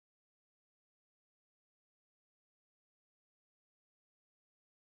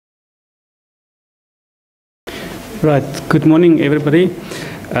Right. Good morning, everybody.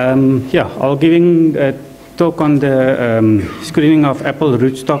 I'll giving a talk on the screening of apple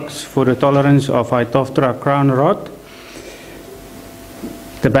rootstocks for the tolerance of Phytophthora crown rot.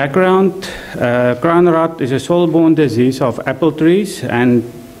 The background: crown rot is a soil-borne disease of apple trees, and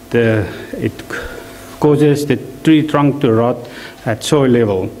it causes the tree trunk to rot at soil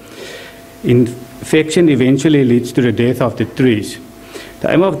level. Infection eventually leads to the death of the trees. The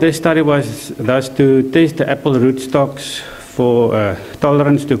aim of this study was thus to test the apple rootstocks for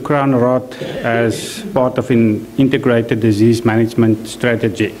tolerance to crown rot as part of an integrated disease management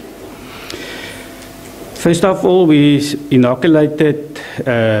strategy. First of all, we inoculated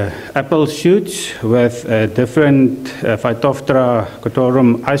apple shoots with different Phytophthora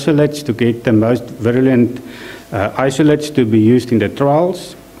cotorum isolates to get the most virulent isolates to be used in the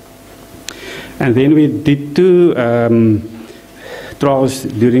trials. And then we did two trials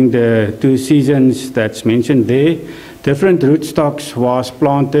during the 2 seasons that's mentioned there. Different rootstocks was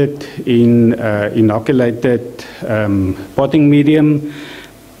planted in inoculated potting medium,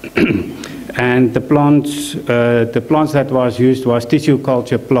 and the plants that was used was tissue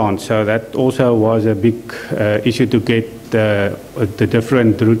culture plants. So that also was a big issue to get the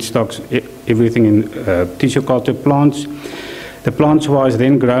different rootstocks, everything in tissue culture plants. The plants was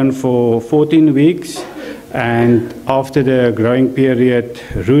then grown for 14 weeks. And after the growing period,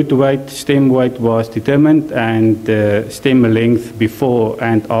 root weight, stem weight was determined, and stem length before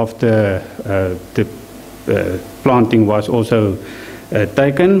and after the planting was also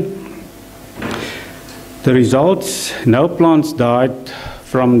taken. The results: no plants died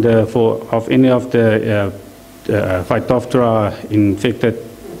of any of the Phytophthora infected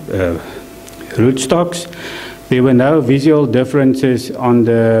rootstocks. There were no visual differences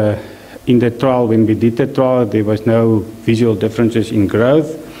in the trial. When we did the trial, there was no visual differences in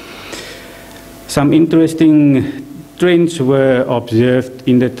growth. Some interesting trends were observed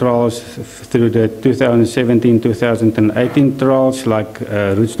in the trials through the 2017-2018 trials, like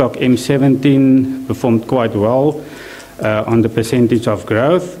rootstock M17 performed quite well on the percentage of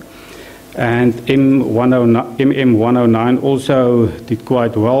growth, and MM109 also did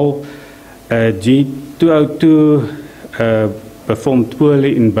quite well. G202 performed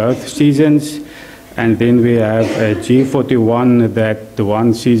poorly in both seasons, and then we have G41 that the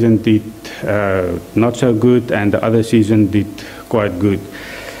one season did not so good and the other season did quite good.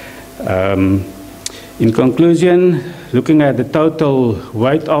 In conclusion, looking at the total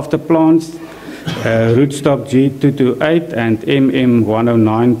weight of the plants, rootstock G228 and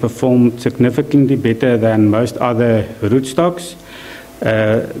MM109 performed significantly better than most other rootstocks,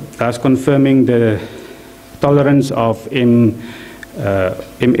 thus confirming the tolerance of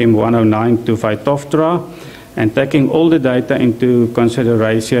MM109 to Phytophthora. And taking all the data into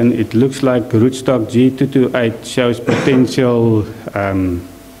consideration, it looks like rootstock G228 shows potential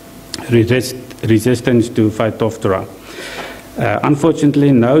resistance to Phytophthora.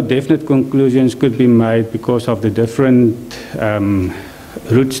 Unfortunately, no definite conclusions could be made because of the different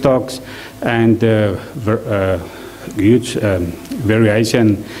rootstocks and huge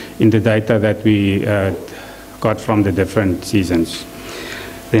variation in the data that we got from the different seasons.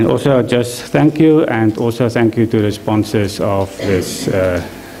 Then also just thank you, and also thank you to the sponsors of this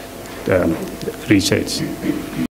research.